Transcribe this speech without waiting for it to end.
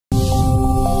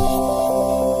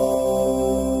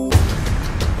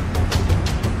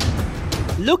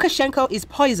Lukashenko is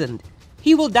poisoned.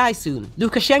 He will die soon.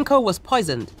 Lukashenko was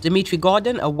poisoned. Dmitry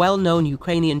Gordon, a well-known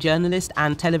Ukrainian journalist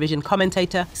and television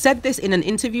commentator, said this in an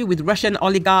interview with Russian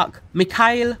oligarch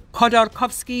Mikhail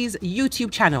Khodorkovsky's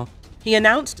YouTube channel. He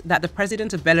announced that the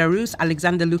president of Belarus,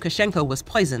 Alexander Lukashenko, was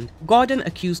poisoned. Gordon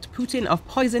accused Putin of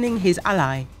poisoning his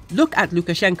ally. Look at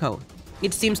Lukashenko.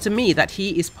 It seems to me that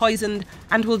he is poisoned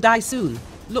and will die soon.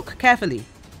 Look carefully,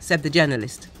 said the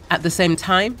journalist. At the same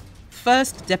time,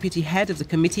 First Deputy Head of the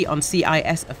Committee on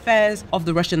CIS Affairs of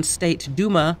the Russian State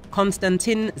Duma,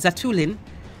 Konstantin Zatulin,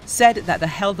 said that the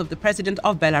health of the president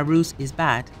of Belarus is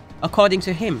bad. According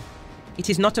to him, it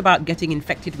is not about getting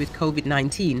infected with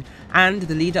COVID-19, and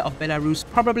the leader of Belarus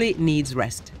probably needs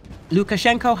rest.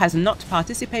 Lukashenko has not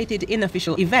participated in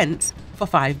official events for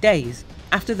 5 days.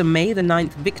 After the May the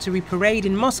 9th victory parade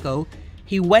in Moscow,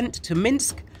 he went to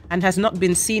Minsk and has not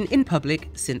been seen in public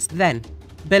since then.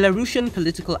 Belarusian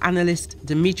political analyst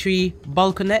Dmitry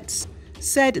Bolkonets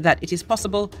said that it is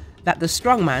possible that the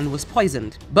strongman was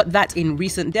poisoned, but that in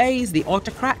recent days the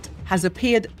autocrat has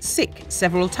appeared sick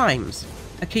several times.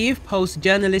 A Kyiv Post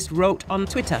journalist wrote on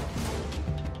Twitter,